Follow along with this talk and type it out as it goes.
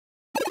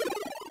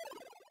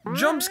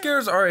Jump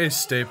scares are a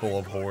staple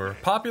of horror.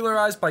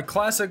 Popularized by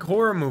classic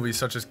horror movies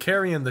such as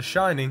Carrie and The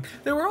Shining,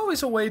 they were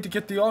always a way to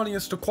get the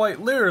audience to quite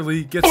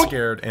literally get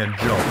scared and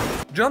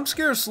jump. Jump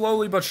scares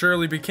slowly but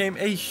surely became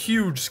a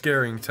huge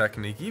scaring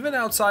technique, even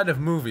outside of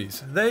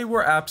movies. They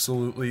were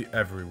absolutely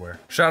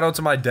everywhere. Shout out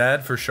to my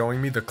dad for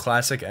showing me the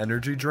classic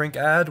energy drink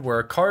ad where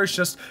a car is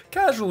just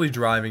casually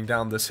driving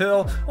down this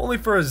hill, only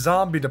for a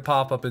zombie to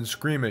pop up and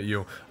scream at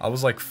you. I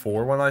was like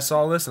 4 when I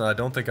saw this, and I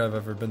don't think I've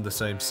ever been the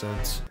same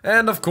since.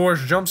 And of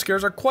course, jump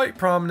scares are quite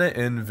prominent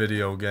in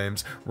video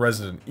games.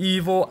 Resident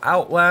Evil,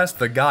 Outlast,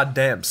 the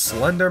goddamn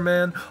Slender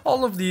Man,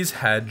 all of these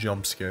had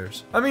jump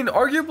scares. I mean,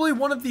 arguably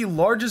one of the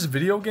largest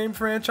video game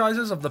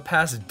franchises of the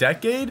past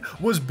decade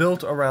was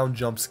built around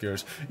jump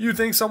scares. You'd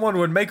think someone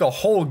would make a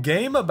whole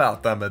game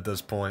about them at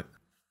this point.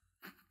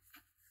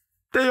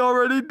 They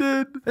already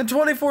did. In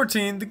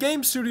 2014, the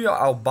game studio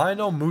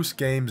Albino Moose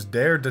Games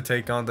dared to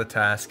take on the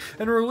task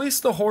and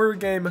released the horror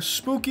game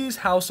Spooky's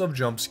House of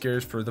Jump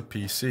Scares for the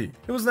PC.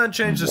 It was then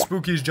changed to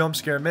Spooky's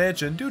Jumpscare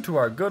Mansion due to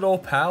our good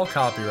old pal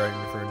copyright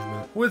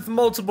infringement. With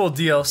multiple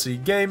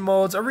DLC game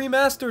modes, a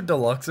remastered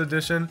deluxe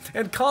edition,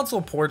 and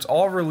console ports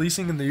all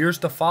releasing in the years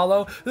to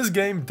follow, this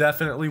game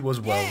definitely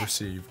was well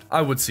received.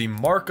 I would see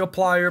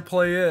Markiplier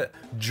play it,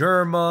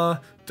 Germa,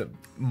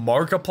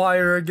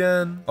 Markiplier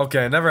again.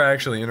 Okay, I never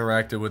actually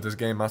interacted with this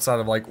game outside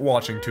of like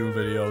watching 2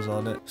 videos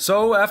on it.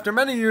 So after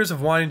many years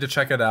of wanting to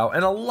check it out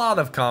and a lot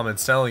of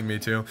comments telling me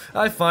to,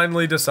 I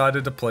finally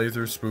decided to play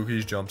through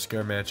Spooky's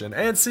Jumpscare Mansion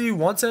and see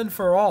once and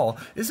for all,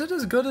 is it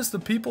as good as the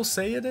people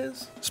say it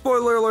is?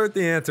 Spoiler alert,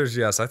 the answer is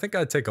yes. I think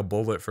I'd take a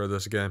bullet for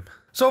this game.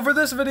 So for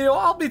this video,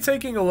 I'll be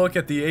taking a look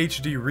at the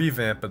HD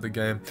revamp of the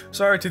game.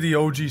 Sorry to the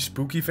OG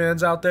Spooky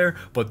fans out there,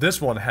 but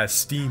this one has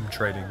Steam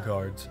trading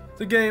cards.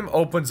 The game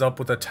opens up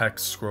with a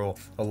text scroll.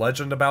 A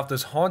legend about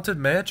this haunted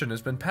mansion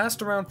has been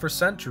passed around for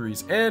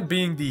centuries, and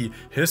being the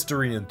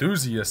history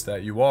enthusiast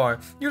that you are,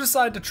 you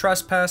decide to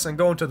trespass and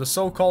go into the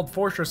so-called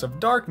Fortress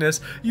of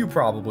Darkness you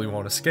probably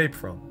won't escape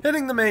from.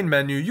 Hitting the main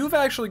menu, you've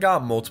actually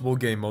got multiple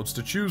game modes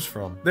to choose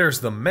from.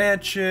 There's the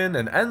mansion,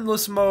 an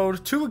endless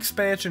mode, 2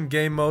 expansion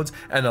game modes,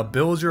 and a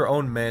build your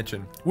own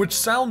mansion, which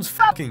sounds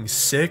fucking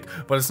sick,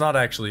 but it's not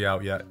actually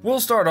out yet. We'll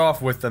start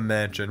off with the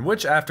mansion,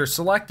 which after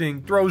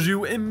selecting throws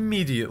you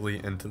immediately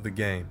into the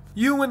game.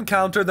 You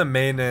encounter the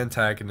main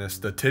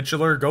antagonist, the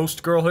titular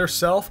ghost girl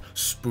herself,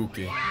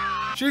 Spooky.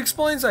 She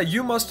explains that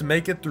you must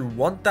make it through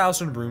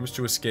 1,000 rooms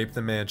to escape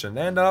the mansion,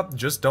 and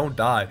just don't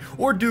die.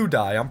 Or do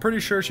die, I'm pretty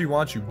sure she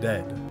wants you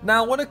dead.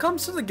 Now, when it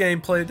comes to the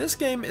gameplay, this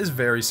game is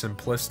very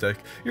simplistic.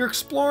 You're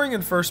exploring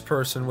in first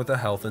person with a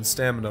health and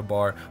stamina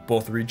bar.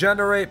 Both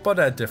regenerate, but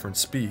at different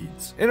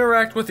speeds.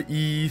 Interact with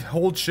E,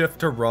 hold shift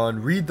to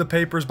run, read the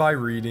papers by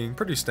reading,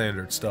 pretty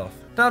standard stuff.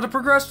 Now, to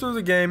progress through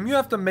the game, you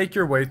have to make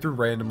your way through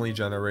randomly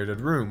generated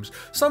rooms.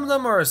 Some of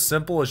them are as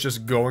simple as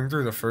just going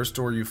through the first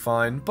door you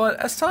find, but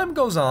as time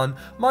goes on,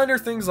 minor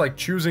things like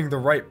choosing the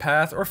right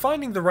path or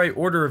finding the right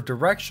order of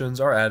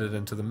directions are added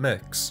into the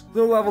mix.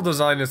 The level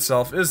design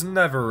itself is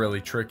never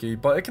really tricky,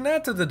 but it can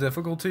add to the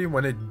difficulty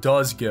when it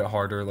does get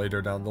harder later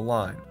down the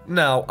line.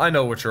 Now, I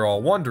know what you're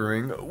all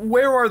wondering,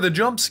 where are the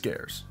jump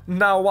scares?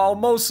 Now, while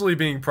mostly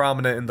being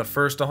prominent in the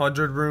first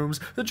 100 rooms,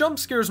 the jump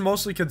scares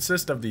mostly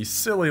consist of these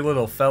silly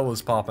little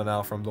fellas popping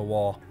out from the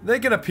wall. They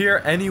can appear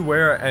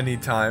anywhere at any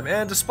time,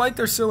 and despite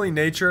their silly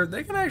nature,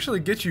 they can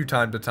actually get you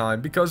time to time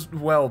because,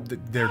 well,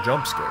 they're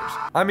jump scares.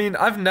 I mean,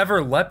 I've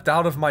never leapt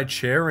out of my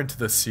chair into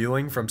the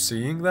ceiling from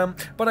seeing them,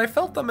 but I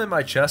felt them in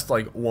my chest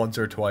like once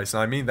or twice,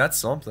 and I mean, that's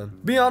something.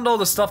 Beyond all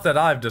the stuff that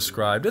I've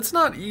described, it's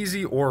not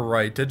easy or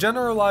right to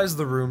generalize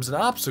the rooms and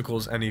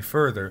obstacles any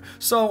further,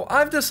 so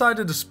I've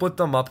decided to split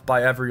them up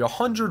by every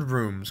 100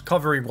 rooms,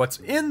 covering what's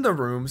in the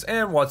rooms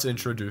and what's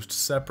introduced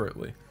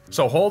separately.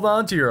 So hold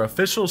on to your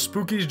official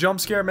Spooky's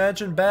Jumpscare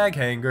Mansion bag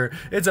hanger,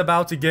 it's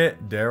about to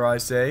get, dare I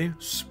say,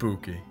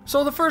 spooky.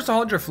 So the first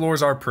 100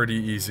 floors are pretty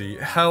easy.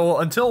 Hell,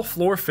 until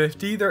floor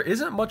 50, there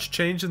isn't much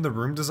change in the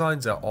room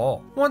designs at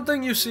all. One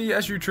thing you see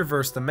as you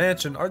traverse the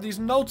mansion are these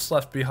notes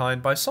left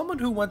behind by someone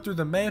who went through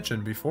the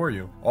mansion before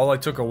you. All I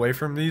took away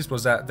from these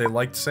was that they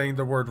liked saying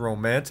the word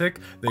romantic,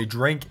 they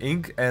drank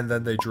ink, and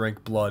then they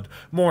drank blood.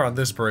 More on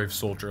this brave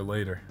soldier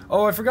later.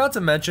 Oh, I forgot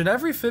to mention,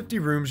 every 50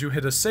 rooms you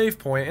hit a save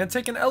point and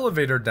take an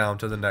elevator down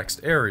to the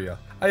next area.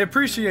 I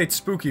appreciate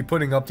Spooky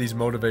putting up these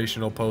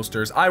motivational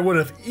posters. I would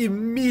have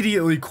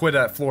immediately quit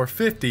at floor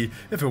 50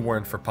 if it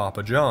weren't for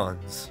Papa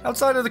John's.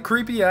 Outside of the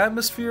creepy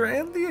atmosphere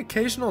and the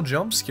occasional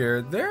jump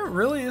scare, there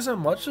really isn't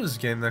much of this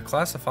game that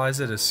classifies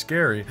it as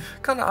scary.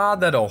 Kinda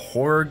odd that a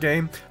horror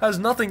game has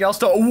nothing else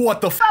to— what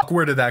the fuck,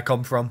 where did that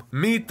come from?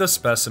 Meet the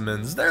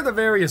specimens. They're the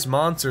various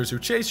monsters who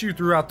chase you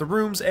throughout the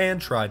rooms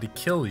and try to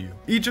kill you.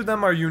 Each of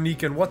them are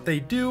unique in what they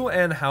do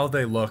and how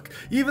they look.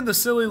 Even the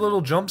silly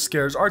little jump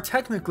scares are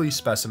technically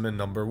specimen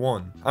number number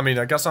 1. I mean,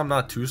 I guess I'm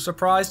not too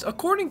surprised.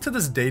 According to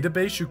this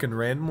database you can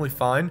randomly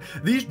find,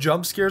 these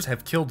jump scares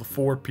have killed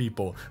 4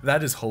 people.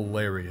 That is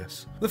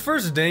hilarious. The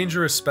first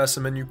dangerous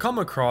specimen you come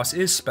across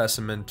is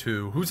Specimen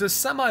 2, who's a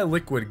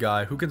semi-liquid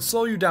guy who can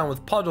slow you down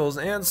with puddles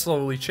and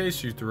slowly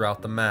chase you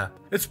throughout the map.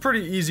 It's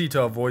pretty easy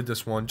to avoid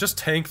this one, just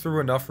tank through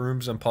enough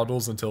rooms and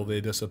puddles until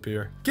they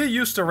disappear. Get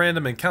used to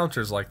random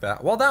encounters like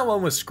that. While that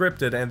one was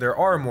scripted and there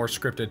are more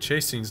scripted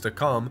chase scenes to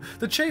come,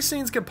 the chase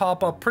scenes can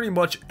pop up pretty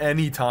much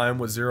any time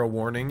with 0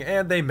 warning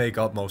and they make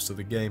up most of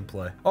the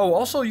gameplay. Oh,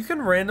 also you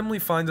can randomly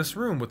find this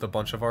room with a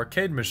bunch of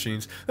arcade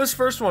machines. This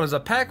first one is a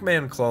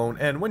Pac-Man clone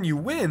and when you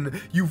win,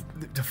 you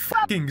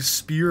fucking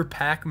spear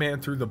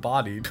Pac-Man through the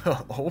body.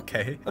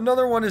 Okay.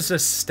 Another one is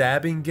this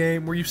stabbing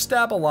game where you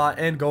stab a lot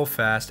and go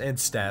fast and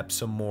stab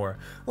some more.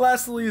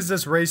 Lastly is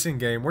this racing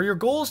game where your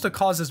goal is to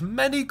cause as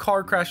many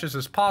car crashes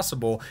as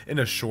possible in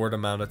a short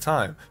amount of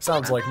time.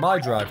 Sounds like my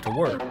drive to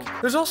work.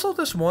 There's also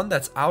this one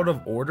that's out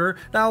of order.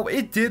 Now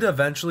it did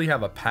eventually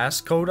have a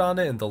passcode on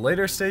it in the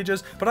later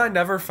stages, but I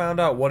never found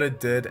out what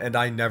it did and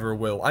I never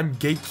will. I'm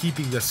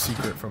gatekeeping this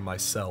secret from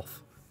myself.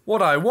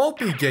 What I won't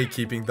be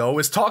gatekeeping though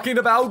is talking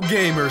about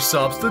Gamer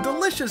Subs, the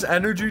delicious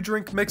energy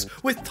drink mix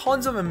with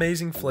tons of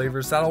amazing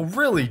flavors that'll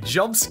really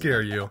jump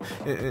scare you.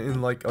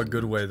 In like a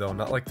good way though,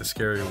 not like the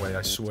scary way,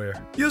 I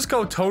swear. Use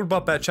code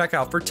ToadBup at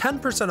checkout for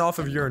 10% off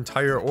of your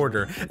entire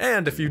order,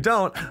 and if you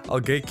don't,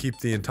 I'll gatekeep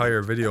the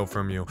entire video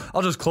from you.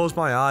 I'll just close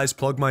my eyes,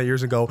 plug my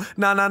ears and go,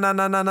 nah nah nah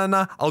nah nah nah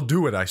nah, I'll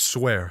do it, I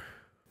swear.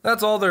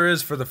 That's all there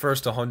is for the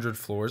first 100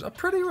 floors, a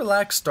pretty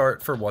relaxed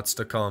start for what's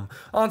to come.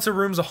 On to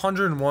rooms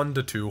 101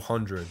 to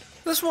 200.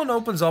 This one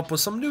opens up with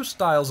some new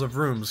styles of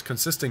rooms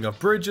consisting of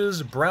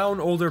bridges,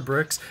 brown older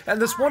bricks,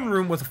 and this one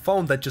room with a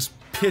phone that just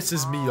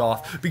pisses me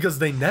off because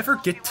they never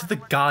get to the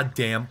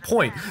goddamn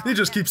point. They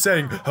just keep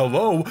saying,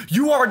 hello,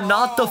 you are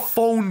not the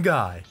phone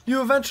guy.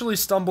 You eventually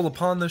stumble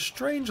upon this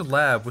strange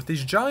lab with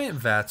these giant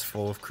vats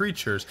full of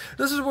creatures.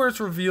 This is where it's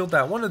revealed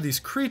that one of these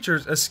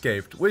creatures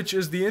escaped, which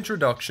is the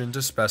introduction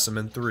to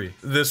Specimen 3.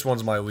 This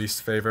one's my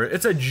least favorite.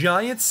 It's a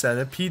giant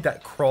centipede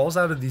that crawls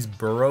out of these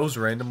burrows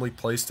randomly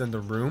placed in the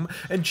room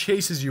and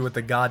chases you at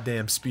the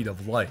goddamn speed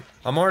of light.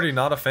 I'm already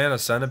not a fan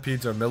of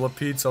centipedes or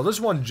millipedes, so this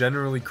one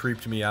generally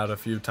creeped me out a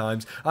few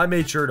times. I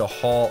made sure to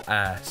haul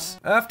ass.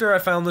 After I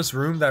found this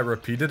room that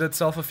repeated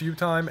itself a few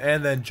times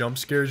and then jump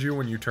scares you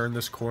when you turn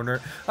this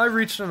corner, I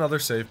reached another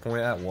save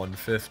point at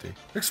 150.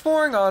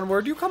 Exploring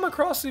onward, you come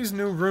across these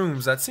new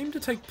rooms that seem to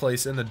take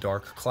place in a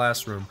dark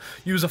classroom.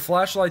 Use a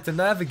flashlight to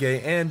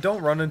navigate and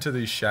don't run into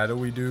these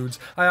shadowy dudes.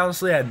 I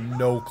honestly had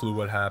no clue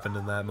what happened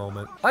in that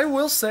moment. I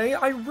will say,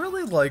 I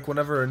really like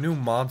whenever a new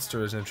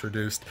monster is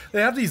introduced.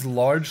 They have these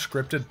large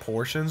scripted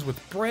portions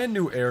with brand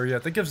new area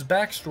that gives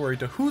backstory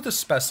to who the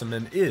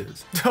specimen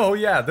is. Oh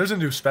yeah, there's a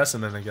new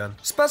specimen again.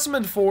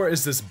 Specimen 4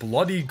 is this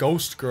bloody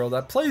ghost girl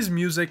that plays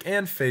music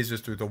and phases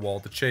through the wall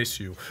to chase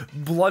you.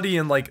 Bloody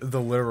in like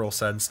the literal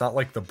sense, not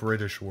like the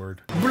British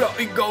word.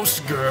 Bloody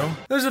ghost girl.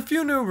 There's a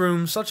few new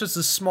rooms such as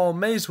this small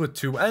maze with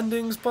 2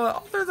 endings,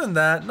 but other than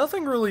that,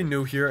 nothing really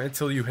new here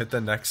until you hit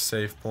the next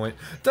save point.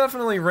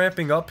 Definitely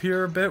ramping up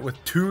here a bit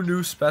with 2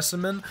 new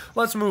specimen.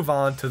 Let's move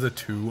on to the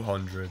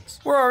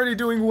 200s. We're already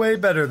doing way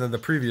better than the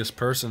previous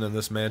person in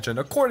this mansion.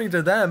 According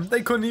to them,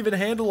 they couldn't even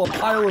handle a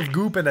pile of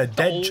goop and a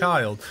dead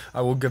child.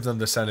 I will give them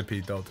the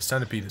centipede though. The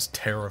centipede is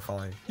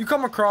terrifying. You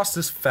come across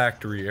this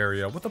factory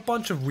area with a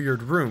bunch of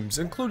weird rooms,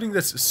 including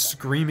this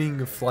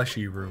screaming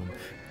fleshy room.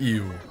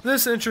 Ew.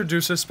 This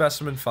introduces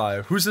Specimen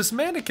 5, who's this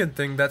mannequin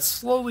thing that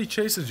slowly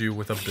chases you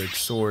with a big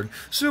sword.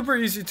 Super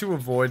easy to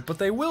avoid, but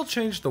they will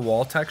change the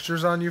wall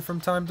textures on you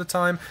from time to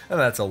time, and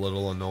that's a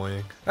little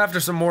annoying. After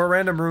some more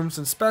random rooms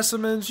and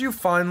specimens, you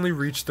finally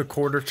reach the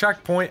quarter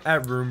checkpoint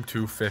at room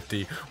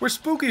 250, where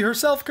Spooky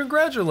herself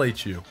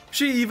congratulates you.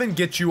 She even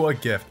gets you a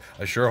gift.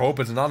 I sure hope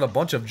it's not a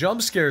bunch of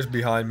jump scares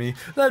behind me.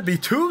 That'd be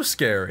too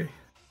scary.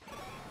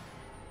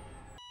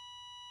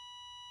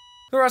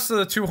 The rest of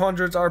the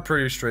 200s are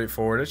pretty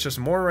straightforward. It's just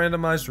more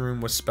randomized room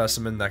with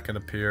specimen that can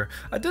appear.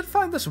 I did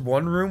find this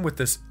one room with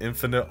this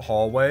infinite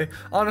hallway.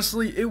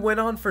 Honestly, it went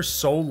on for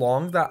so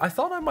long that I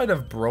thought I might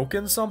have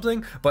broken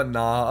something, but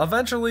nah,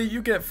 eventually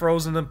you get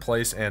frozen in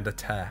place and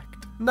attacked.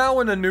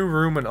 Now in a new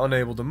room and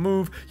unable to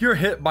move, you're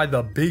hit by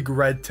the big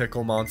red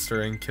tickle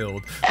monster and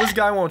killed. This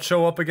guy won't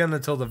show up again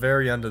until the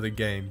very end of the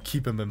game,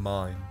 keep him in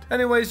mind.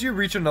 Anyways, you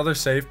reach another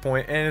save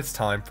point and it's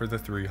time for the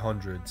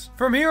 300s.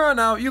 From here on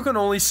out, you can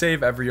only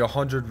save every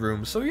 100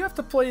 rooms, so you have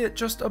to play it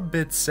just a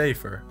bit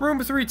safer.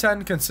 Room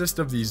 310 consists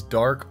of these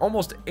dark,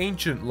 almost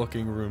ancient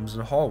looking rooms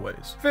and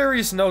hallways.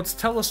 Various notes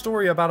tell a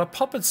story about a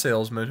puppet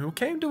salesman who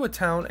came to a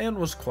town and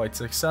was quite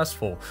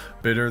successful.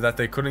 Bitter that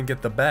they couldn't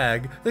get the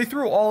bag, they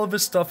threw all of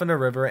his stuff in a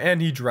river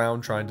and he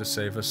drowned trying to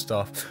save his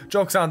stuff.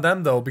 Joke's on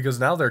them though, because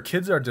now their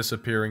kids are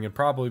disappearing and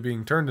probably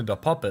being turned into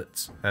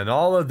puppets. And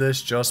all of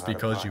this just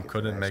because you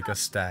couldn't make a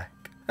stack.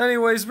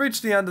 Anyways,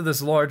 reach the end of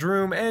this large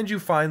room and you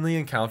finally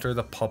encounter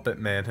the puppet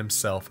man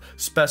himself,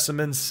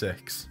 Specimen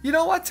 6. You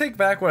know, I take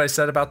back what I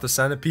said about the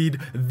centipede.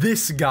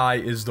 This guy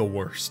is the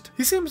worst.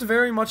 He seems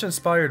very much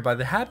inspired by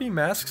the happy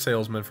mask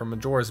salesman from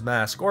Majora's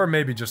Mask, or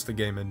maybe just the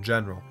game in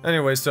general.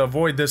 Anyways, to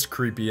avoid this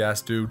creepy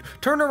ass dude,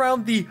 turn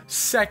around the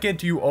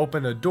second you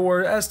open a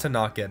door as to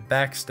not get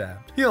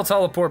backstabbed. He'll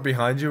teleport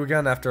behind you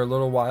again after a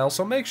little while,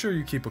 so make sure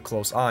you keep a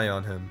close eye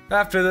on him.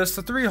 After this,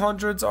 the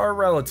 300s are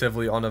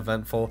relatively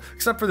uneventful,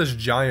 except for this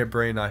giant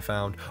brain I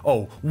found.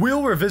 Oh,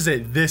 we'll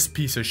revisit this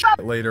piece of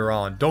shit later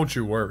on, don't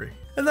you worry.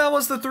 And that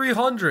was the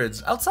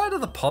 300s. Outside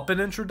of the puppet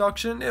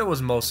introduction, it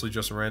was mostly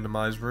just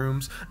randomized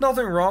rooms.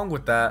 Nothing wrong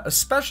with that,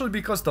 especially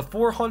because the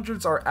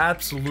 400s are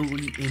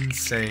absolutely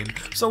insane,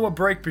 so a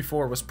break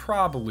before was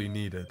probably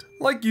needed.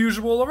 Like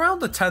usual, around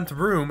the 10th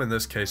room, in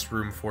this case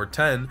room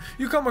 410,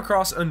 you come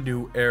across a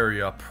new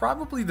area,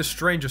 probably the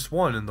strangest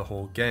one in the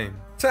whole game.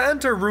 To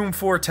enter room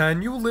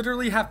 410, you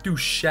literally have to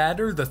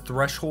shatter the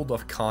threshold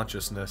of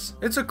consciousness.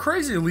 It's a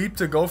crazy leap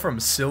to go from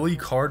silly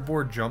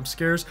cardboard jump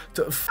scares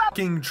to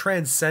fucking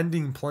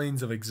transcending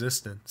planes of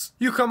existence.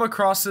 You come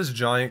across this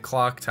giant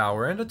clock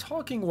tower and a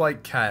talking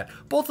white cat,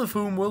 both of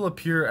whom will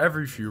appear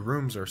every few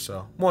rooms or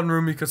so. One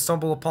room you could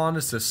stumble upon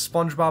is this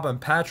Spongebob and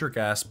Patrick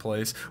ass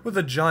place with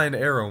a giant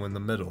arrow in the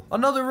middle.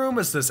 Another room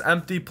is this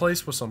empty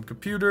place with some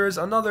computers,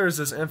 another is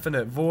this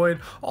infinite void,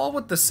 all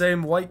with the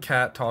same white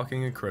cat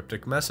talking in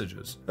cryptic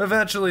messages.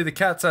 Eventually, the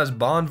cat says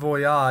bon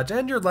voyage,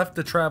 and you're left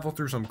to travel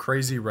through some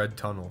crazy red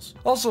tunnels.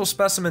 Also,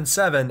 Specimen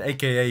 7,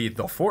 aka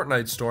the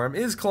Fortnite Storm,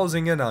 is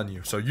closing in on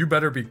you, so you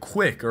better be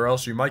quick or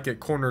else you might get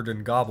cornered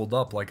and gobbled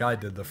up like I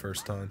did the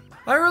first time.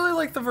 I really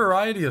like the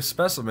variety of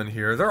Specimen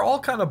here. They're all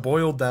kind of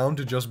boiled down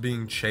to just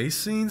being chase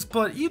scenes,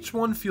 but each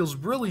one feels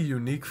really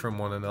unique from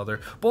one another,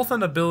 both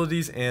in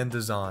abilities and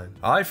design.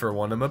 I, for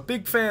one, am a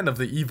big fan of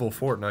the evil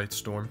Fortnite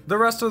Storm. The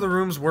rest of the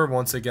rooms were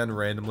once again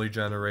randomly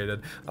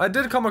generated. I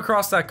did come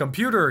across that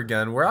computer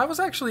again where I was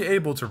actually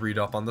able to read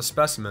up on the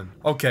specimen.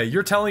 Okay,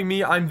 you're telling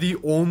me I'm the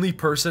only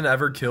person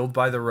ever killed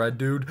by the red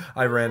dude?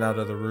 I ran out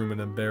of the room in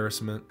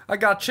embarrassment. I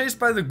got chased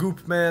by the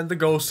goop man, the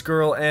ghost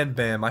girl, and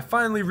bam, I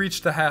finally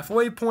reached the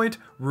halfway point,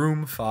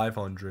 room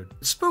 500.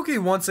 Spooky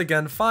once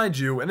again finds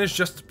you and is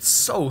just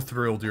so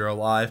thrilled you're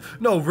alive.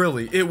 No,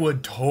 really, it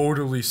would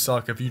totally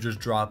suck if you just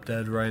dropped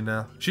dead right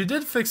now. She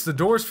did fix the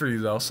doors for you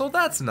though, so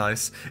that's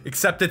nice.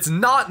 Except it's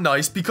not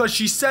nice because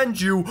she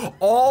sends you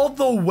all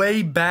the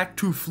way back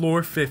to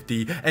floor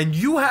 50 and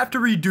you have to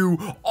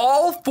redo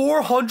all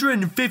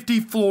 450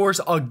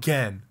 floors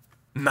again.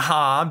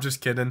 Nah, I'm just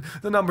kidding.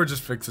 The number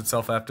just fixed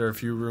itself after a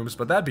few rooms,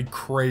 but that'd be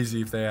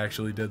crazy if they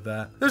actually did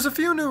that. There's a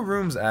few new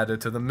rooms added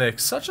to the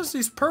mix, such as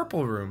these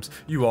purple rooms.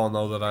 You all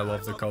know that I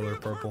love the color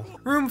purple.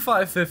 Room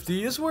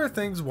 550 is where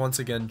things once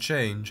again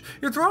change.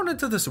 You're thrown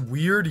into this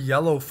weird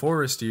yellow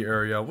foresty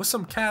area with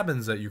some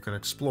cabins that you can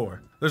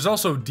explore. There's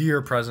also deer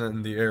present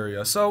in the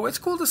area, so it's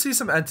cool to see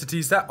some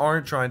entities that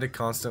aren't trying to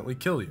constantly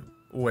kill you.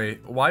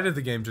 Wait, why did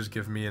the game just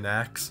give me an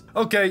axe?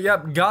 Okay,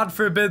 yep, God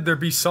forbid there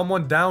be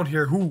someone down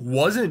here who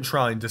wasn't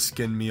trying to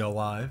skin me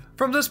alive.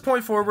 From this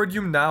point forward,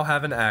 you now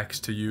have an axe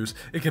to use.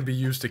 It can be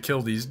used to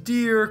kill these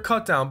deer,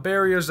 cut down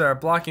barriers that are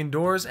blocking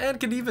doors,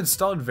 and can even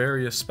stun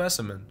various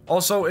specimens.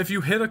 Also, if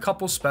you hit a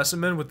couple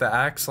specimen with the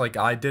axe like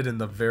I did in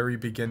the very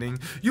beginning,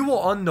 you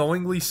will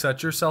unknowingly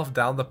set yourself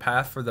down the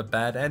path for the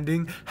bad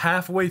ending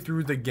halfway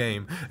through the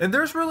game, and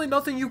there's really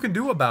nothing you can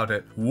do about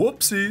it.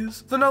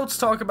 Whoopsies. The notes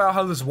talk about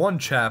how this one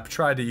chap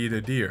tried to eat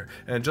a deer,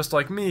 and just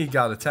like me,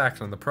 got attacked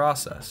in the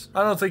process.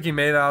 I don't think he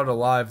made it out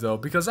alive though,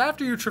 because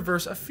after you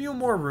traverse a few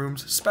more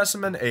rooms,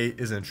 Specimen 8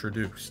 is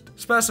introduced.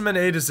 Specimen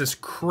 8 is this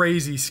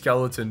crazy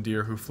skeleton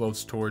deer who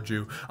floats towards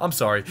you. I'm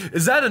sorry,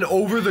 is that an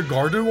Over the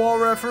Garden Wall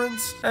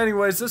reference?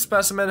 Anyways, this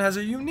specimen has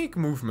a unique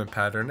movement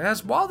pattern,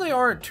 as while they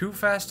aren't too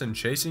fast in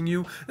chasing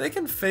you, they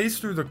can phase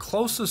through the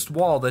closest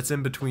wall that's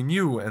in between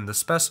you and the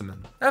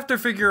specimen. After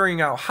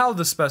figuring out how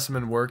the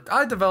specimen worked,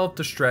 I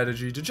developed a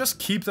strategy to just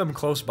keep them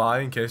close by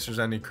in case there's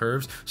any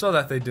curves so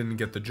that they didn't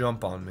get the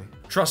jump on me.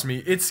 Trust me,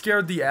 it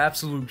scared the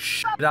absolute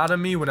shit out of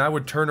me when I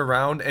would turn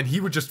around and he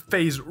would just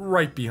phase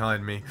right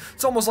behind me.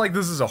 It's almost like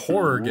this is a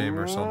horror game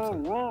or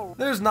something.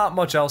 There's not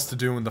much else to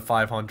do in the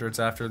 500s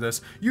after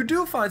this. You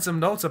do find some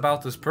notes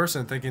about this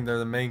person thinking they're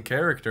the main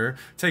character.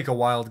 Take a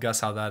wild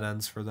guess how that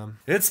ends for them.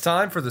 It's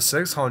time for the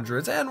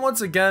 600s, and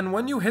once again,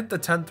 when you hit the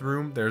 10th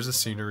room, there's a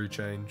scenery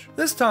change.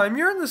 This time,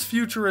 you're in this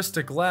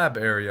futuristic lab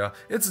area.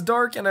 It's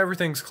dark and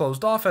everything's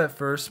closed off at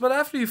first, but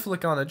after you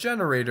flick on a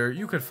generator,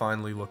 you could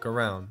finally look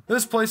around.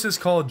 This place is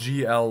called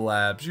GL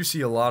Labs. You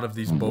see a lot of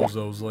these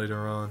bozos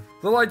later on.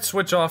 The lights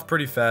switch off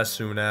pretty fast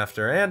soon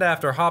after, and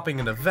after hopping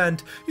an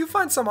event, you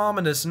find some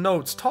ominous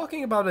notes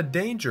talking about a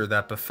danger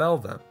that befell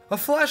them. A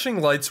flashing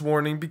lights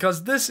warning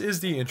because this is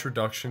the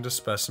introduction to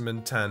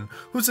Specimen 10,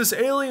 who's this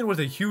alien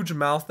with a huge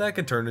mouth that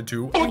can turn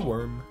into a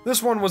worm.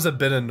 This one was a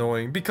bit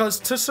annoying because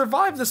to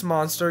survive this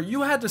monster,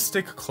 you had to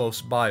stick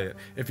close by it.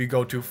 If you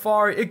go too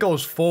far, it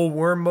goes full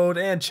worm mode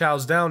and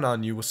chows down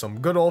on you with some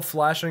good old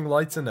flashing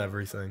lights and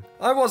everything.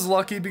 I was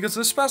lucky because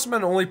the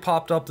specimen only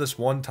popped up this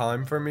one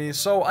time for me,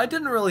 so I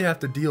didn't really have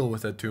to deal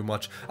with it too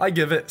much. I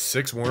give it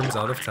 6 worms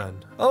out of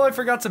 10. Oh, I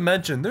forgot to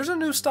mention, there's a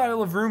new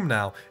style of room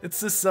now. It's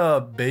this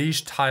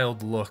beige tiled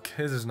look.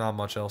 There's not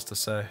much else to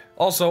say.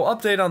 Also,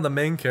 update on the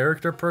main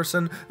character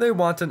person. They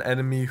want an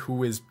enemy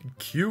who is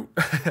cute.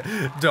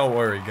 Don't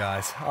worry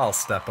guys, I'll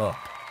step up.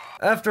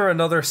 After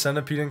another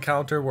centipede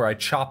encounter where I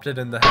chopped it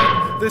in the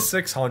head, the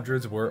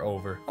 600s were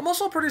over. I'm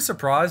also pretty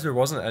surprised there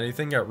wasn't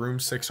anything at room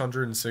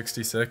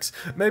 666.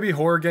 Maybe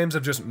horror games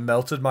have just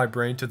melted my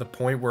brain to the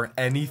point where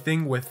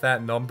anything with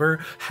that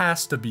number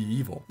has to be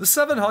evil. The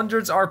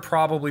 700s are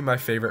probably my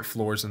favorite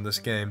floors in this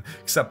game,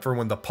 except for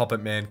when the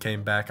Puppet Man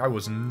came back. I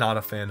was not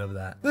a fan of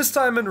that. This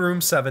time in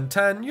room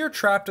 710, you're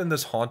trapped in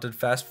this haunted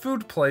fast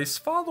food place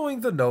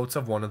following the notes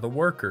of one of the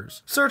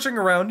workers. Searching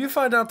around, you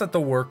find out that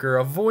the worker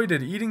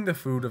avoided eating the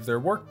food of their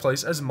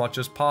workplace as much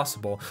as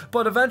possible,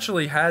 but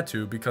eventually had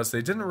to because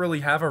they didn't really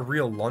have a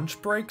real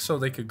lunch break, so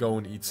they could go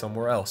and eat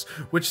somewhere else,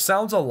 which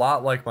sounds a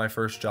lot like my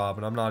first job,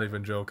 and I'm not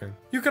even joking.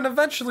 You can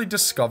eventually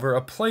discover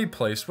a play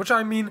place, which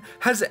I mean,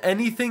 has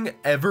anything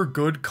ever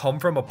good come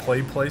from a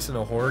play place in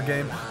a horror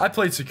game? I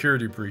played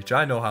Security Breach,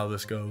 I know how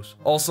this goes.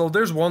 Also,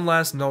 there's one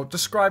last note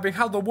describing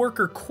how the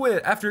worker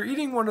quit after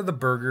eating one of the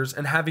burgers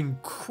and having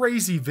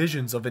crazy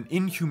visions of an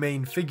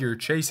inhumane figure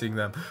chasing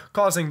them,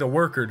 causing the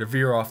worker to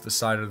veer off the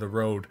side of the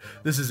road.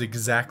 This is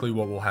exactly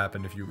what will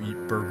happen if you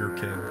eat Burger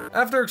King.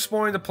 After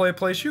exploring the play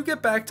place, you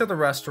get back to the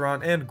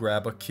restaurant and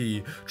grab a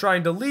key.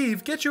 Trying to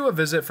leave gets you a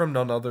visit from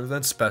none other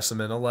than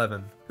Specimen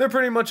 11. They're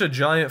pretty much a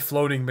giant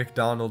floating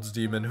McDonald's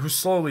demon who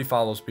slowly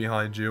follows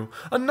behind you.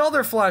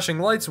 Another flashing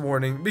lights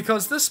warning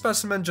because this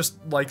specimen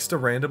just likes to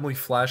randomly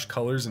flash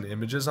colors and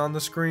images on the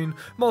screen,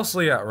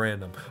 mostly at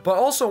random. But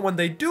also when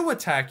they do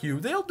attack you,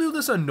 they'll do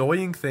this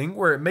annoying thing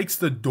where it makes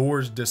the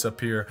doors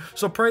disappear,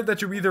 so pray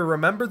that you either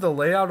remember the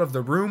layout of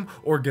the room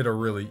or get a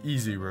really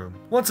easy room.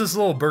 Once this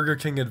little Burger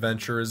King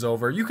adventure is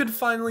over, you can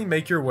finally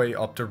make your way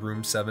up to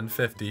room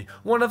 750,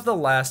 one of the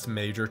last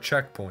major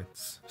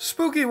checkpoints.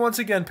 Spooky once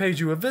again pays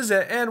you a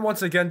visit and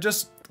once again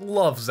just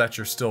loves that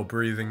you're still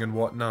breathing and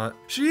whatnot.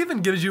 She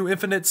even gives you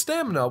infinite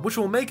stamina, which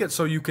will make it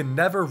so you can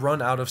never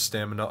run out of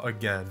stamina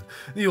again.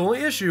 The only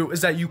issue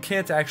is that you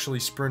can't actually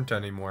sprint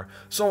anymore.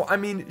 So, I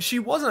mean, she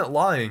wasn't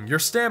lying. Your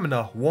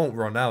stamina won't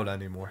run out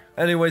anymore.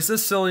 Anyways,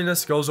 this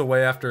silliness goes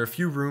away after a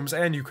few rooms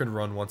and you can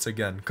run once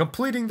again,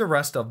 completing the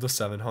rest of the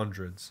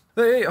 700s.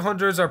 The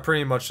 800s are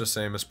pretty much the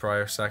same as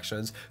prior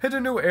sections. Hit a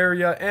new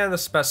area and the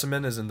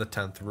specimen is in the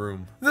 10th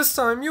room. This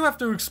time, you have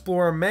to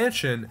explore a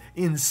mansion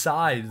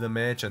inside the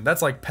mansion.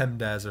 That's like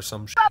PEMDAS or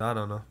some shit, I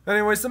don't know.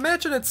 Anyways, the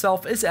mansion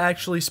itself is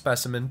actually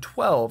Specimen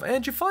 12,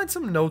 and you find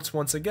some notes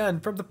once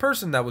again from the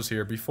person that was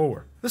here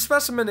before. The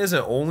specimen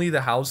isn't only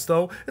the house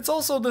though, it's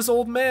also this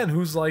old man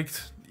who's like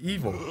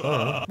evil.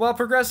 While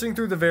progressing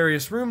through the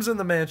various rooms in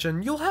the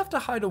mansion, you'll have to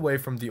hide away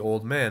from the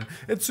old man.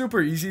 It's super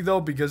easy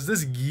though because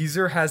this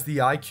geezer has the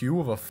IQ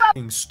of a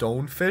f***ing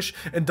stonefish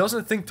and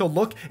doesn't think to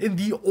look in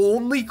the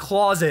only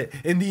closet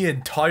in the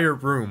entire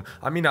room.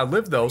 I mean, I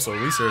live though, so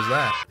at least there's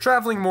that.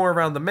 Traveling more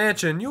around the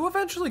mansion, you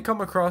eventually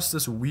come across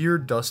this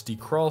weird dusty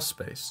crawl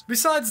space.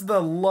 Besides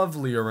the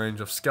lovely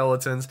arrange of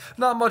skeletons,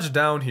 not much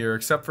down here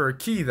except for a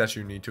key that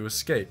you need to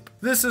escape.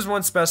 This is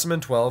when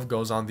Specimen 12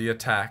 goes on the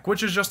attack,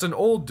 which is just an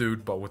old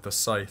dude but with a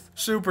scythe.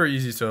 Super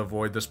easy to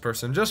avoid this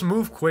person, just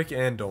move quick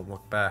and don't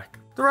look back.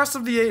 The rest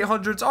of the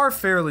 800s are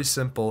fairly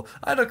simple.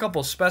 I had a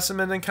couple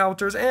specimen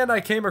encounters and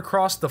I came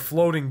across the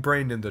floating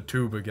brain in the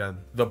tube again.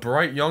 The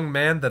bright young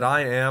man that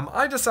I am,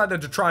 I decided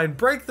to try and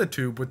break the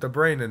tube with the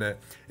brain in it.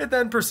 It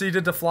then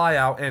proceeded to fly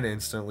out and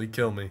instantly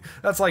kill me.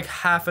 That's like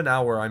half an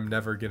hour I'm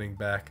never getting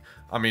back.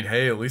 I mean,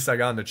 hey, at least I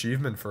got an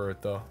achievement for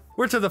it though.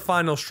 We're to the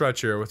final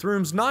stretch here with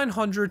rooms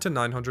 900 to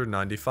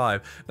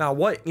 995. Now,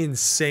 what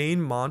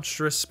insane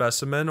monstrous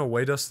specimen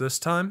await us this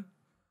time?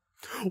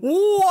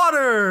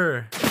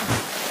 Water!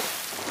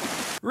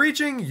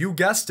 Reaching, you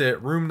guessed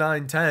it, room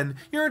 910,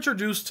 you're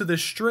introduced to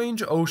this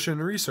strange ocean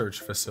research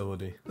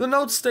facility. The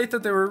notes state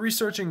that they were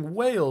researching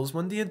whales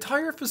when the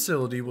entire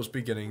facility was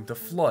beginning to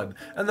flood,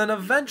 and then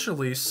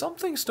eventually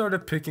something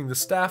started picking the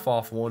staff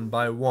off one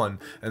by one,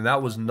 and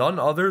that was none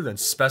other than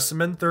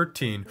Specimen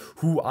 13,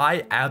 who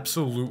I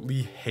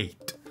absolutely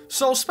hate.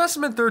 So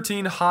Specimen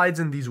 13 hides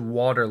in these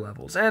water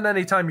levels, and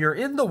anytime you're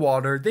in the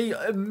water, they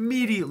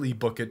immediately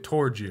book it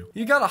towards you.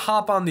 You gotta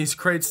hop on these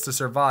crates to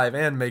survive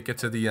and make it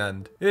to the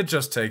end. It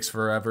just takes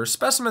forever.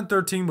 Specimen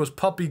 13 was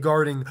puppy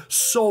guarding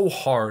so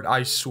hard,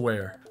 I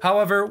swear.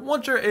 However,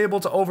 once you're able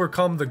to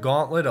overcome the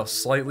gauntlet of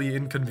slightly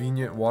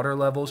inconvenient water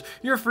levels,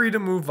 you're free to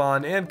move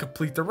on and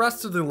complete the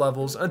rest of the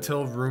levels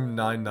until room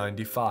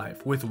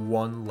 995, with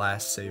one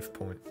last save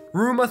point.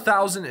 Room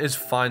 1000 is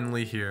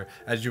finally here,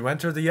 as you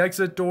enter the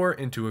exit door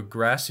into a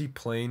grassy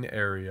plain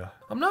area.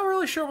 I'm not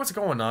really sure what's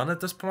going on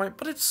at this point,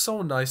 but it's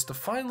so nice to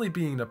finally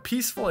be in a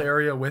peaceful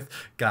area with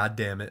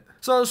goddammit.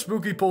 So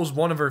Spooky pulls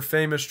one of her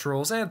famous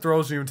trolls and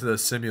throws you into the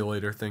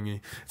simulator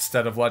thingy.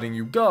 Instead of letting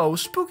you go,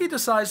 Spooky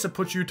decides to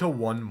put you to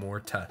one more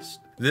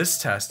test.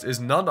 This test is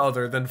none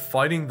other than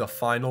fighting the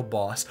final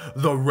boss,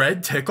 the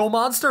red tickle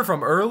monster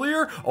from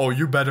earlier. Oh,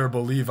 you better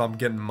believe I'm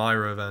getting my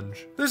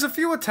revenge. There's a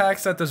few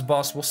attacks that this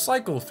boss will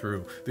cycle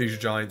through. These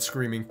giant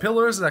screaming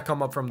pillars that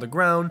come up from the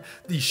ground,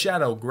 these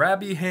shadow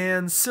grabby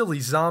hands, silly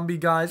zombie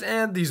guys,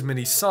 and these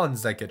mini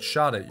suns that get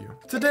shot at you.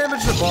 To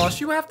damage the boss,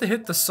 you have to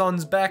hit the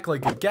sun's back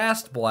like a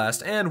gas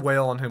blast and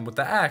wail on him with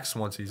the axe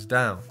once he's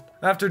down.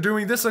 After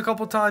doing this a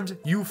couple times,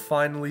 you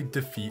finally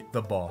defeat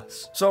the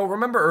boss. So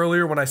remember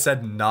earlier when I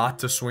said not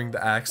to swing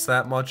the axe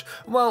that much?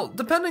 Well,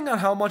 depending on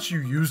how much you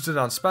used it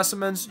on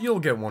specimens, you'll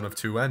get one of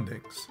two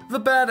endings. The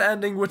bad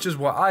ending, which is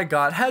what I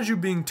got, has you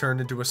being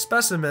turned into a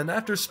specimen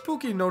after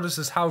Spooky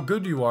notices how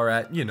good you are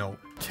at, you know,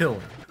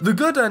 killing. The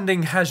good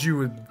ending has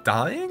you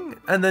dying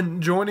and then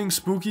joining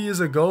Spooky as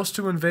a ghost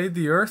to invade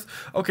the earth.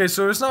 Okay,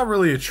 so it's not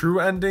really a true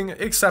ending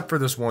except for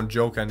this one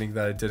joke ending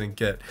that I didn't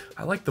get.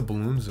 I like the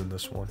balloons in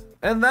this one.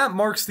 And that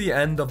marks the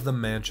end of the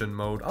mansion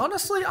mode.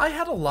 Honestly, I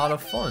had a lot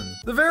of fun.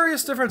 The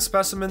various different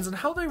specimens and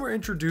how they were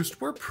introduced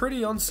were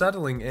pretty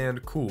unsettling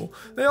and cool.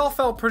 They all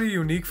felt pretty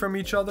unique from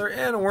each other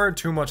and weren't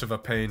too much of a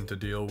pain to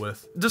deal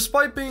with.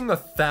 Despite being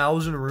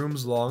 1,000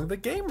 rooms long, the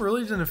game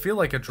really didn't feel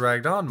like it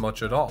dragged on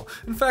much at all.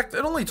 In fact,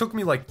 it only took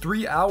me like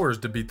 3 hours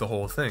to beat the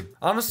whole thing.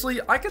 Honestly,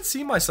 I could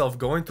see myself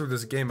going through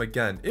this game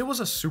again. It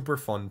was a super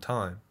fun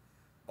time.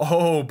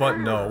 Oh, but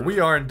no, we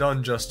aren't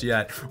done just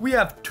yet. We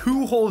have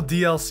 2 whole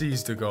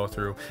DLCs to go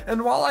through,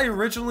 and while I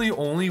originally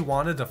only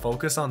wanted to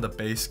focus on the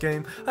base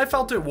game, I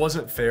felt it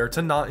wasn't fair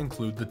to not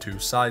include the 2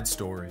 side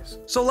stories.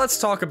 So let's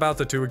talk about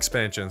the 2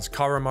 expansions,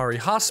 Karamari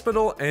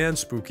Hospital and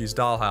Spooky's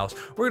Dollhouse.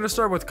 We're gonna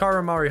start with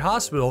Karamari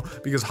Hospital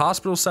because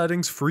hospital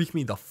settings freak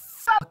me the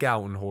fuck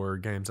out in horror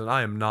games, and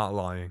I am not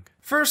lying.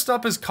 First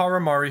up is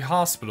Karamari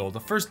Hospital, the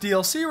first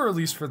DLC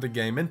released for the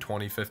game in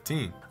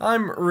 2015.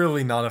 I'm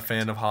really not a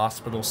fan of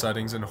hospital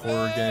settings in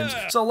horror games,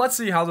 so let's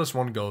see how this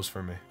one goes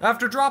for me.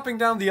 After dropping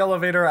down the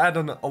elevator at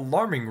an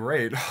alarming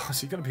rate, is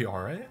he gonna be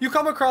alright? You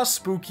come across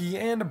Spooky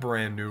and a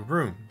brand new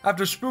room.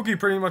 After Spooky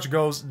pretty much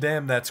goes,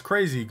 damn that's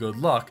crazy, good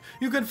luck,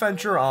 you can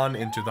venture on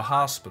into the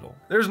hospital.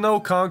 There's no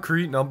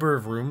concrete number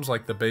of rooms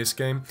like the base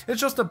game,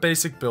 it's just a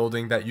basic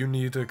building that you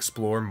need to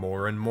explore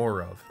more and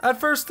more of.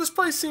 At first, this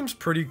place seems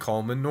pretty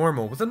calm and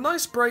normal, with a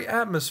nice bright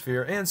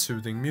atmosphere and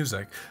soothing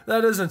music.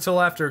 That is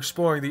until after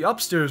exploring the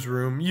upstairs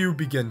room, you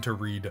begin to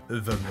read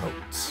the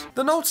notes.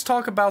 The notes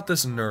talk about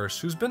this nurse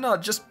who's been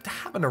just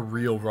having a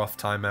real rough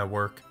time at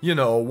work. You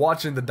know,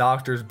 watching the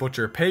doctors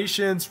butcher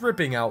patients,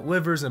 ripping out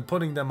livers and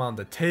putting them on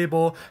the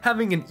table,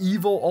 having an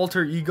evil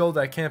alter ego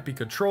that can't be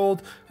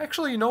controlled.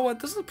 Actually, you know what?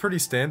 This is pretty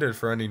standard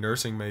for any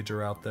nursing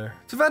major out there.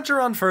 To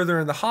venture on further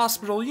in the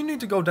hospital, you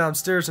need to go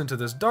downstairs into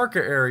this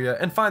darker area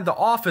and find the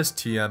office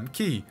TM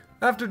key.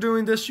 After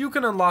doing this, you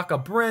can unlock a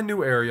brand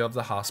new area of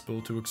the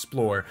hospital to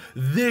explore.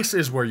 This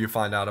is where you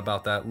find out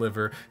about that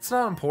liver. It's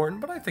not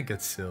important, but I think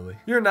it's silly.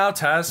 You're now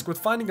tasked with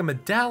finding a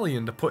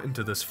medallion to put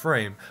into this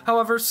frame.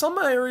 However, some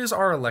areas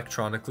are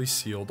electronically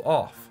sealed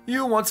off.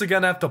 You once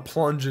again have to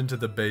plunge into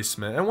the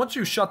basement, and once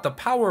you shut the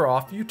power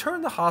off, you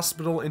turn the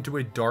hospital into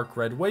a dark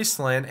red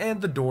wasteland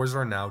and the doors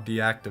are now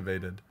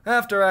deactivated.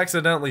 After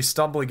accidentally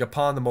stumbling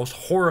upon the most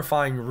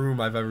horrifying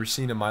room I've ever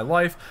seen in my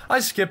life, I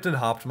skipped and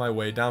hopped my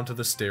way down to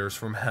the stairs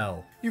from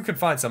hell. You can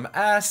find some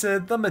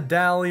acid, the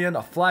medallion,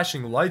 a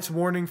flashing lights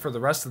warning for the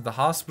rest of the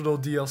hospital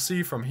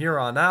DLC from here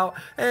on out,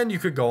 and you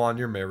could go on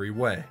your merry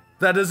way.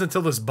 That is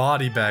until this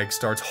body bag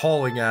starts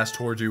hauling ass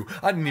towards you.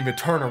 I didn't even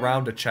turn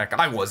around to check,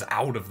 I was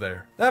out of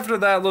there. After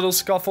that little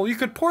scuffle, you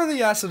could pour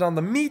the acid on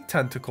the meat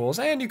tentacles,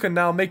 and you can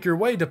now make your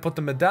way to put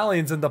the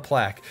medallions in the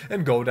plaque,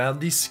 and go down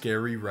these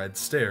scary red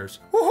stairs.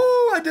 Woohoo!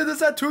 I did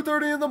this at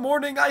 2:30 in the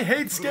morning, I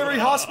hate scary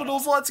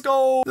hospitals, let's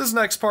go! This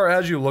next part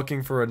has you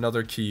looking for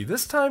another key,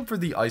 this time for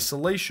the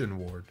isolation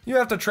ward. You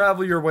have to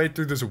travel your way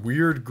through this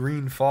weird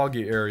green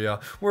foggy area,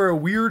 where a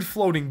weird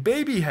floating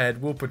baby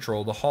head will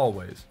patrol the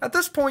hallways. At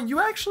this point, you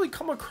actually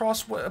come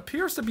across what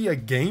appears to be a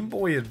Game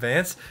Boy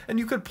Advance, and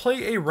you could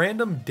play a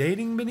random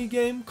dating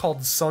minigame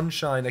called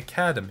Sunshine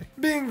Academy.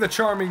 Being the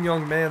charming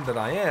young man that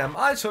I am,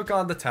 I took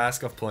on the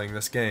task of playing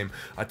this game.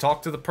 I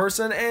talked to the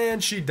person,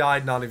 and she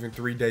died not even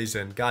 3 days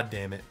in, god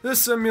damn it.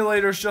 This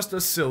simulator's just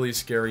a silly,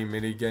 scary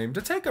minigame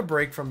to take a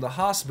break from the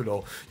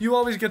hospital. You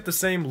always get the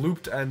same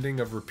looped ending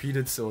of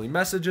repeated silly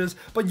messages,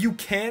 but you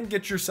can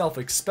get yourself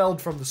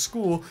expelled from the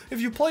school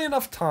if you play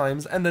enough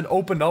times and then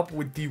open up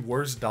with the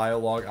worst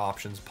dialogue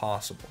options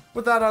possible.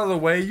 With that out of the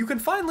way, you can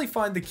finally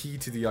find the key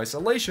to the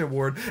isolation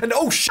ward, and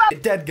oh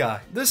shit, dead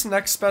guy! This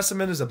next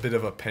specimen is a bit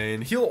of a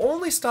pain. He'll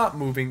only stop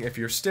moving if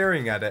you're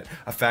staring at it,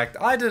 a fact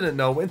I didn't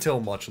know until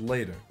much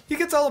later. He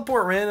can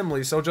teleport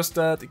randomly, so just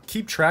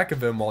keep track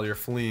of him while you're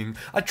fleeing.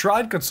 I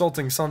tried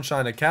consulting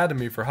Sunshine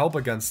Academy for help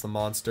against the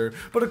monster,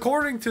 but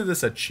according to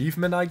this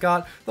achievement I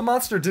got, the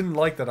monster didn't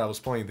like that I was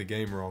playing the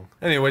game wrong.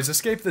 Anyways,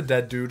 escape the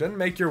dead dude and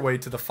make your way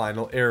to the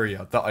final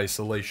area, the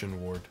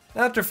isolation ward.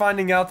 After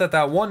finding out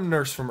that one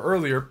nurse from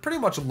earlier pretty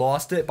much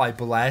lost it by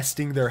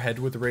blasting their head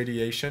with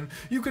radiation,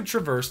 you could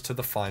traverse to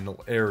the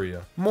final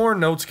area. More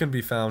notes can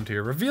be found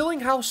here, revealing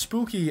how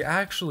Spooky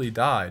actually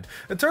died.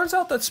 It turns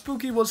out that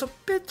Spooky was a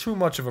bit too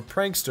much of a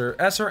prankster,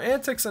 as her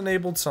antics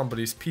enabled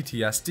somebody's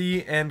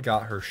PTSD and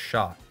got her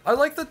shot. I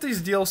like that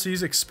these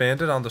DLCs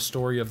expanded on the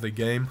story of the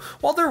game.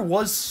 While there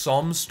was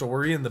some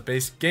story in the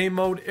base game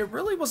mode, it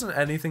really wasn't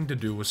anything to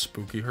do with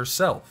Spooky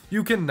herself.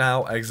 You can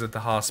now exit the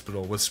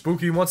hospital, with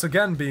Spooky once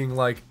again being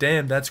like,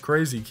 "Damn, that's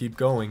crazy, keep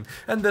going,"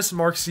 and this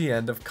marks the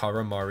end of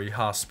Karamari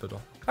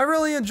Hospital. I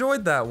really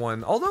enjoyed that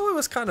one. Although it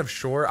was kind of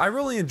short, I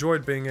really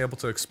enjoyed being able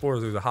to explore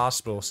through the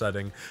hospital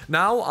setting.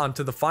 Now, on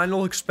to the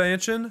final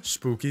expansion,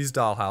 Spooky's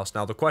Dollhouse.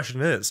 Now, the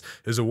question is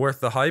it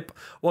worth the hype?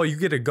 Well, you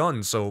get a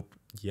gun, so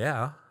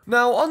yeah.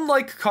 Now,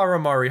 unlike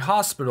Karamari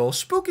Hospital,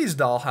 Spooky's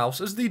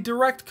Dollhouse is the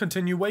direct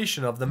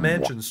continuation of the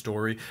mansion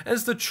story and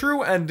is the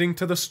true ending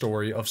to the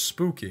story of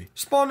Spooky.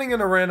 Spawning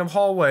in a random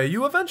hallway,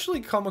 you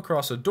eventually come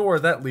across a door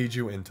that leads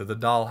you into the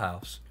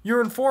dollhouse.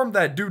 You're informed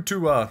that due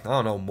to, I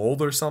don't know,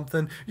 mold or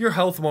something, your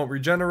health won't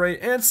regenerate,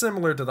 and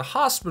similar to the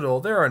hospital,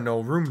 there are no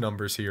room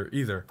numbers here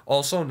either.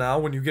 Also, now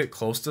when you get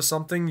close to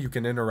something you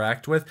can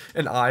interact with,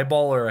 an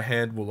eyeball or a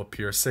hand will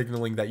appear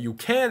signaling that you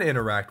can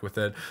interact with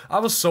it. I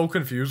was so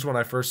confused when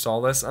I first saw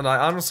this, and I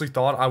honestly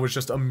thought I was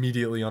just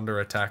immediately under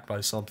attack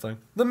by something.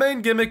 The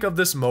main gimmick of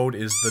this mode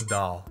is the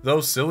doll.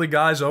 Those silly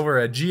guys over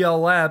at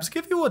GL Labs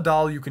give you a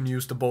doll you can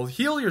use to both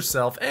heal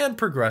yourself and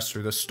progress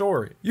through the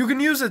story. You can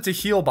use it to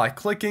heal by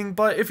clicking,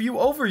 but if you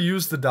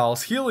overuse the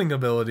doll's healing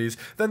abilities,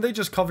 then they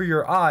just cover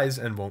your eyes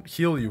and won't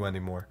heal you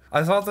anymore.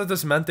 I thought that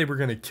this meant they were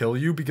going to kill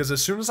you because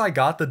as soon as I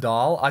got the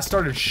doll, I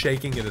started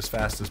shaking it as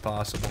fast as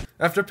possible.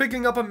 After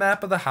picking up a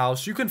map of the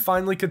house, you can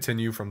finally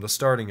continue from the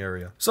starting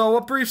area. So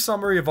a brief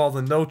summary of all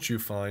the notes you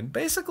find.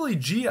 Basically,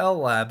 GL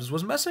Labs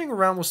was messing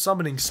around with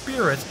summoning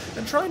spirits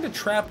and trying to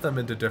trap them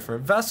into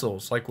different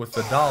vessels, like with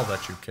the doll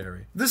that you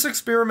carry. This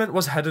experiment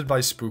was headed by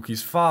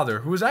Spooky's father,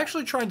 who was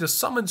actually trying to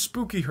summon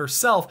Spooky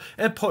herself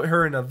and put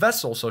her in a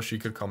vessel so she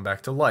could come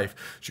back to life.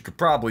 She could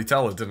probably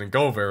tell it didn't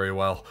go very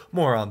well.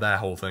 More on that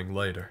whole thing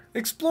later.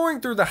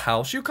 Exploring through the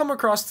house, you come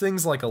across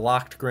things like a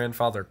locked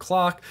grandfather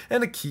clock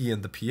and a key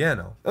in the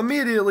piano.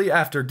 Immediately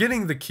after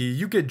getting the key,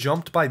 you get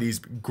jumped by these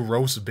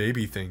gross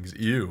baby things.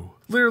 Ew.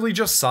 Literally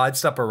just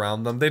sidestep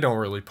around them, they don't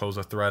really pose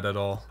a threat at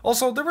all.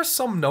 Also, there was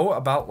some note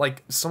about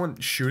like someone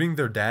shooting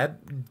their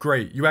dad.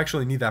 Great, you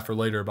actually need that for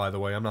later, by the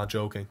way, I'm not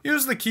joking.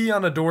 Use the key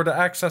on a door to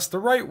access the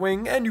right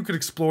wing and you could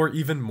explore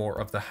even more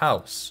of the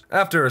house.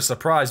 After a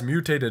surprise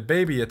mutated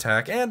baby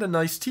attack and a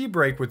nice tea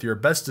break with your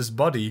bestest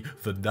buddy,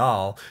 the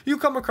doll, you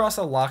come across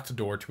a locked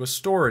door to a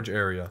storage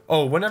area.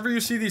 Oh, whenever you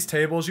see these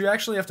tables, you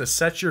actually have to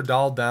set your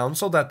doll down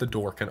so that the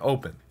door can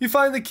open. You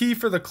find the key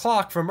for the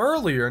clock from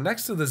earlier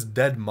next to this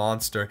dead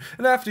monster,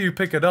 and after you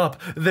pick it up,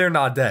 they're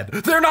not dead.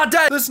 They're not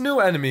dead! This new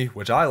enemy,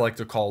 which I like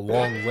to call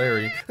Long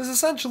Larry, is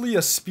essentially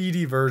a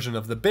speedy version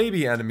of the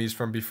baby enemies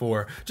from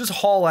before. Just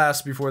haul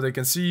ass before they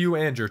can see you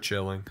and you're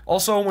chilling.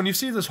 Also, when you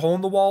see this hole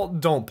in the wall,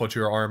 don't put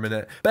your arm in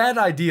it. Bad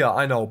idea,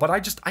 I know, but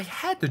I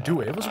had to do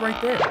it. It was right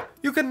there.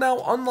 You can now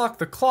unlock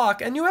the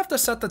clock and you have to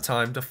set the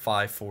time to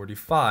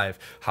 5:45.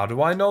 How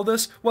do I know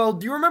this? Well,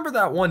 do you remember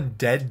that one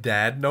dead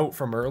dad note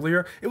from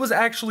earlier? It was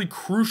actually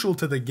crucial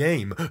to the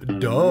game.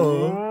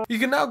 Duh. You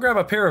can now grab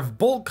a pair of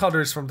bolt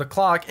cutters from the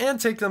clock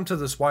and take them to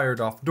this wired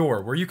off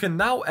door where you can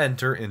now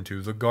enter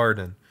into the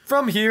garden.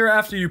 From here,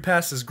 after you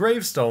pass this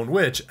gravestone,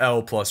 which,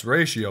 L plus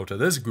ratio to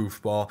this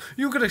goofball,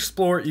 you could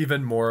explore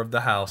even more of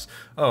the house.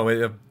 Oh,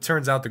 it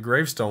turns out the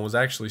gravestone was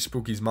actually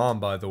Spooky's mom,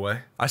 by the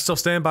way. I still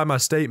stand by my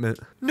statement.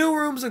 New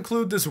rooms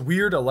include this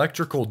weird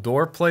electrical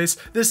door place,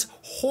 this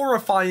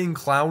horrifying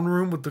clown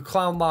room with the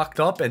clown locked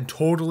up and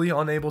totally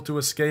unable to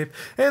escape,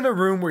 and a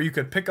room where you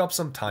could pick up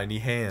some tiny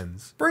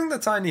hands. Bring the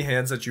tiny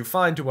hands that you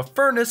find to a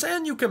furnace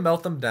and you can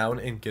melt them down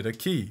and get a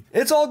key.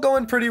 It's all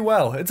going pretty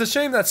well. It's a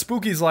shame that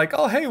Spooky's like,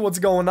 oh hey, what's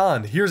going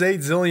on? Here's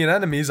 8 zillion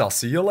enemies, I'll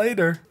see you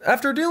later.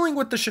 After dealing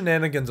with the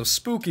shenanigans of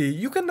Spooky,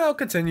 you can now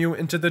continue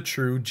into the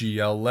true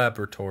GL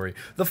laboratory,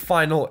 the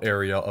final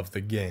area of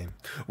the game.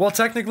 Well,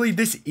 technically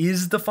this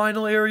is the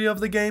final area of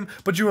the game,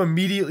 but you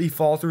immediately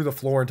fall through the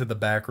floor into the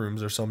back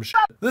rooms or some shit.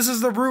 This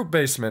is the root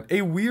basement,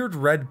 a weird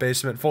red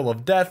basement full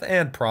of death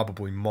and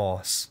probably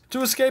moss.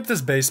 To escape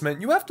this basement,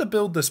 you have to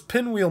build this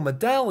pinwheel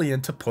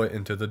medallion to put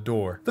into the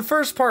door. The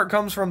first part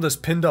comes from this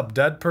pinned up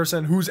dead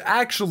person who's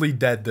actually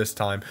dead this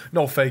time.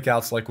 No fake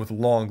outs looks like with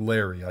long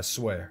Larry, I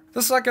swear.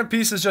 The second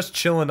piece is just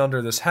chilling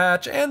under this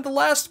hatch, and the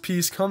last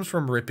piece comes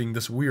from ripping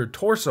this weird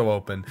torso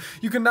open.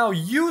 You can now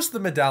use the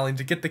medallion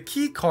to get the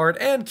key card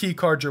and key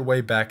card your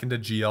way back into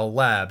GL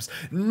Labs.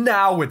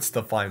 Now it's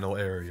the final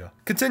area.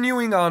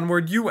 Continuing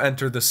onward, you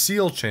enter the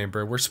seal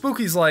chamber where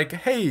Spooky's like,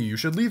 hey, you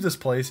should leave this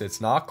place,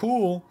 it's not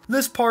cool.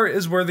 This part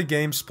is where the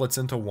game splits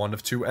into one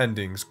of two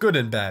endings, good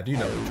and bad, you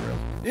know the drill.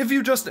 If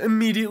you just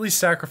immediately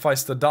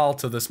sacrifice the doll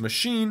to this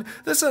machine,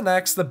 this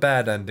enacts the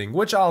bad ending,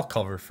 which I'll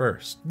cover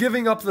first.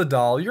 Giving up the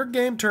doll, your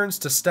game turns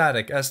to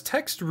static as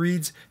text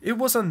reads, "It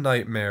was a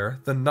nightmare,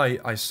 the night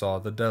I saw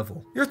the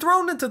devil." You're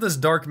thrown into this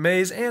dark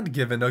maze and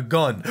given a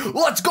gun.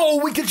 Let's go,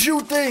 we can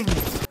shoot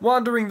things!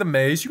 Wandering the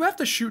maze, you have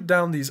to shoot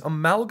down these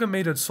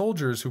amalgamated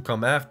soldiers who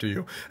come after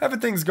you.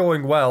 Everything's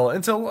going well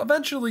until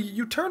eventually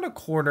you turn a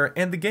corner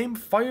and the game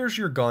fires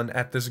your gun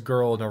at this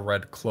girl in a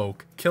red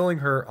cloak, killing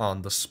her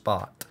on the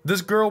spot.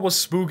 This girl was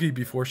Spooky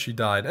before she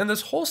died, and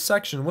this whole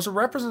section was a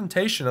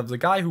representation of the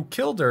guy who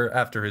killed her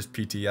after his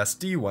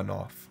PTSD went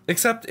off.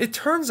 Except it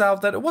turns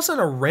out that it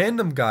wasn't a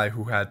random guy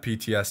who had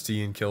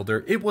PTSD and killed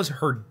her, it was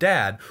her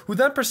dad, who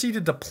then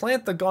proceeded to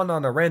plant the gun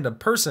on a random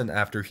person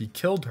after he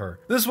killed her.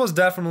 This was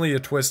definitely a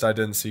twist I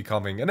didn't see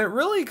coming, and it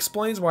really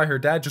explains why her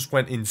dad just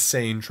went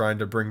insane trying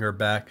to bring her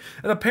back,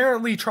 and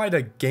apparently tried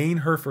to gain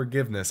her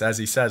forgiveness, as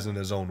he says in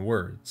his own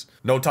words.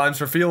 No times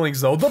for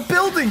feelings though, the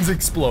building's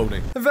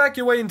exploding!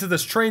 Evacuate into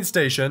this train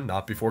station,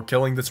 not before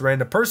killing this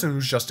random person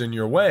who's just in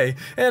your way,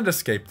 and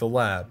escape the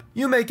lab.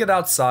 You make it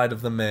outside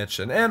of the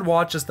mansion, and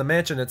watch as the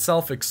mansion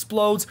itself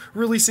explodes,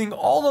 releasing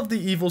all of the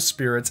evil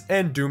spirits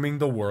and dooming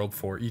the world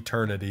for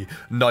eternity.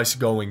 Nice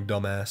going,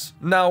 dumbass.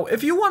 Now,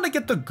 if you want to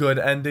get the good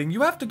ending,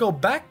 you have to go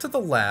back to the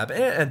lab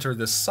and enter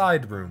this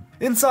side room.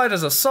 Inside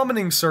is a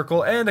summoning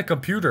circle and a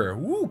computer.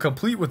 Ooh,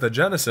 complete with a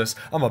Genesis.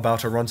 I'm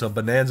about to run some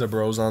Bonanza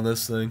Bros on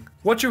this thing.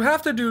 What you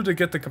have to do to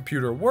get the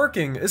computer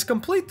working is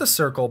complete the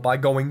circle by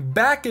going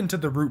back into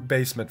the root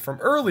basement from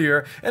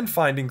earlier and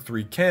finding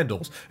 3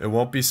 candles. It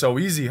won't be so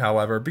easy,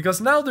 however,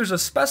 because now there's a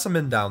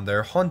specimen down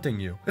there hunting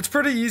you. It's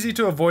pretty easy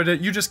to avoid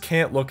it, you just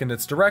can't look in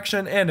its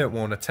direction and it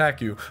won't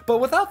attack you, but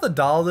without the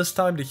doll this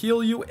time to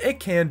heal you, it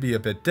can be a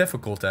bit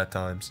difficult at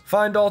times.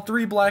 Find all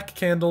 3 black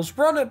candles,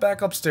 run it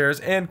back upstairs,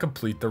 and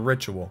complete the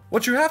ritual.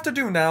 What you have to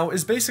do now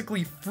is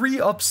basically free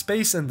up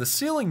space in the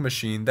sealing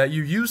machine that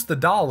you used the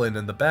doll in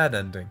the bad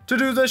ending. To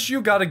do this,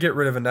 you gotta get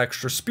rid of an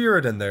extra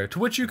spirit in there, to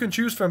which you can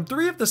choose from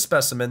 3 of the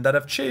specimen that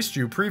have chased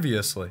you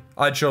previously.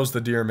 I chose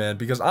the deer man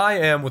because I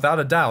am, without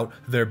a doubt,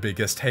 their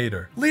biggest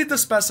hater. Lead the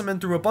specimen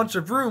through a bunch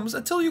of rooms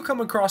until you come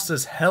across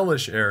this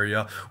hellish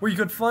area where you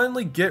can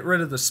finally get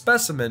rid of the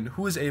specimen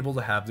who is able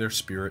to have their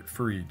spirit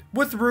freed.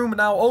 With room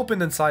now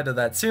open inside of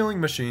that sealing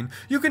machine,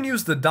 you can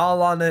use the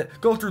doll on it,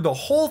 go through the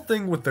whole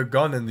thing with the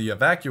gun and the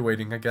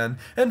evacuating again,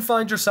 and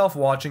find yourself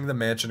watching the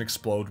mansion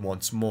explode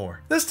once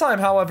more. This time,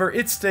 however,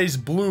 it stays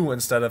blue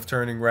instead of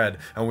turning red,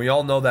 and we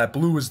all know that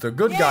blue is the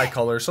good guy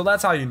color, so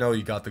that's how you know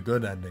you got the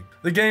good ending.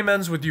 The game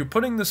ends with you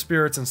putting the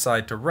spirits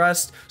inside to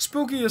rest,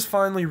 Spooky is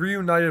finally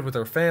reunited with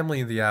her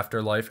family in the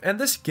afterlife, and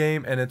this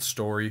game and its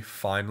story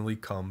finally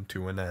come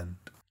to an end.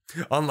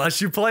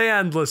 Unless you play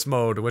endless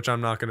mode, which I'm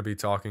not going to be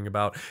talking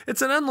about.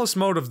 It's an endless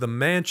mode of the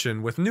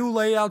mansion with new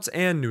layouts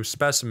and new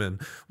specimen.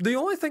 The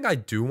only thing I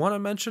do want to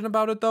mention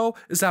about it though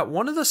is that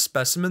one of the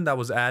specimen that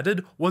was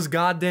added was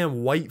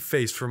goddamn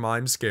Whiteface from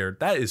I'm Scared.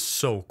 That is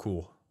so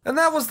cool. And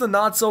that was the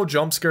not so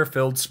jump scare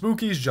filled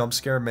Spooky's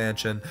Jumpscare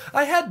Mansion.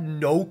 I had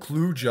no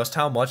clue just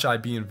how much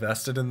I'd be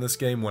invested in this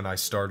game when I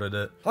started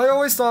it. I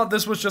always thought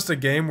this was just a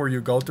game where you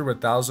go through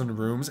 1,000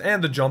 rooms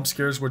and the jump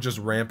scares would just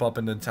ramp up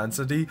in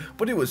intensity,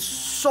 but it was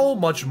so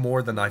much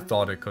more than I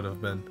thought it could have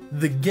been.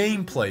 The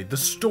gameplay, the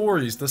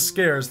stories, the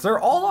scares, they're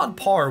all on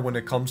par when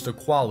it comes to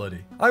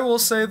quality. I will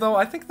say though,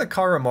 I think the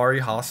Karamari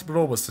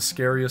Hospital was the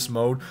scariest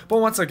mode,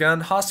 but once again,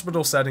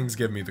 hospital settings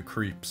give me the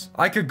creeps.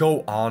 I could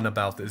go on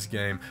about this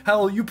game.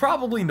 Hell, you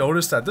probably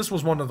noticed that this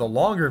was one of the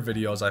longer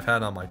videos I've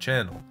had on my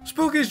channel.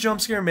 Spooky's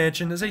Jumpscare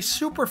Mansion is a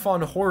super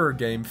fun horror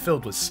game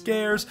filled with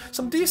scares,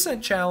 some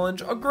decent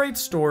challenge, a great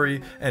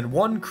story, and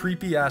one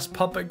creepy ass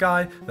puppet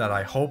guy that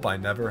I hope I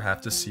never have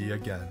to see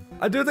again.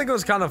 I do think it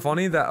was kind of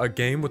funny that a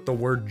game with the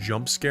word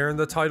jump scare in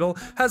the title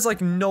has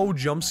like no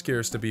jump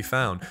scares to be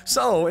found.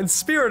 So in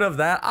spirit of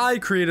that, I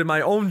created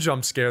my own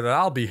jump scare that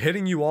I'll be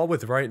hitting you all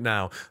with right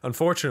now.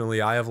 Unfortunately,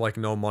 I have like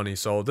no money,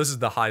 so this is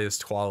the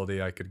highest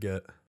quality I could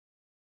get.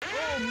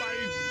 Oh my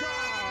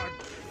God!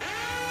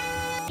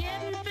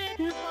 Getting fit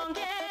and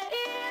funky,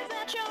 is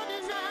that your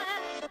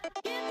desire?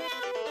 Get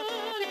down,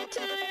 move it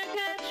till you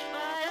catch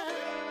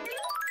fire.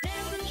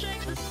 Dance and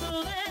shake the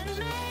soul and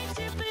make